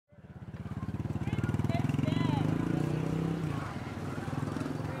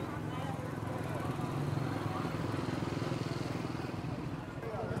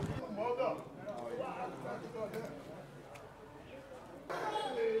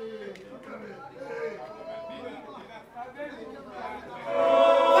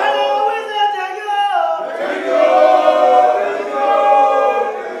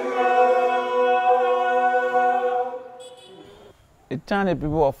time the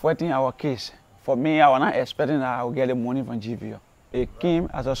people were fighting our case, for me, I was not expecting that I would get the money from GVL. It came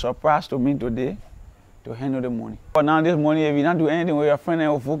as a surprise to me today to handle the money. But now this money, if you don't do anything with your friend, they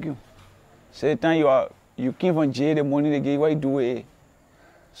will fuck you. So the time you came from jail, the money they give you, what you do with it?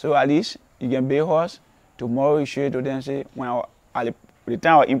 So at least you can pay us. Tomorrow you show it to them and say, the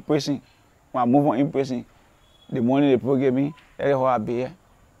time I was in prison, when I move on in prison, the money they people give me, that's how I be here.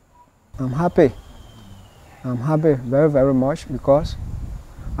 I'm happy. I'm happy very, very much because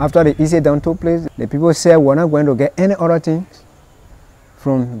after the incident took place, the people said we're not going to get any other things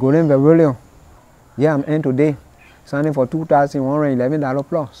from Golden Veroleum. Yeah, I'm in today, signing for $2,111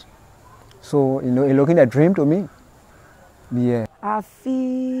 plus. So, you know, it's looking a dream to me. Yeah. I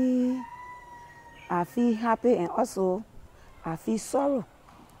feel happy and also I feel sorrow.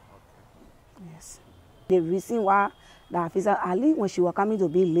 Yes. The reason why that I feel that at least when she was coming to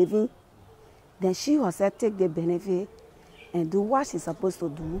be living, then she herself take the benefit and do what she's supposed to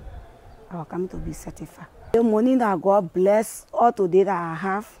do. I was coming to be certified. The money that God bless all today that I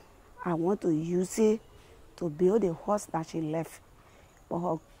have, I want to use it to build the house that she left. But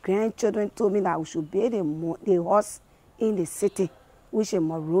her grandchildren told me that we should build the house in the city, which is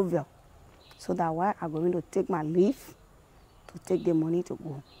Monrovia. So that's why I'm going to take my leave to take the money to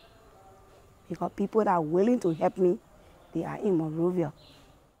go. Because people that are willing to help me, they are in Monrovia.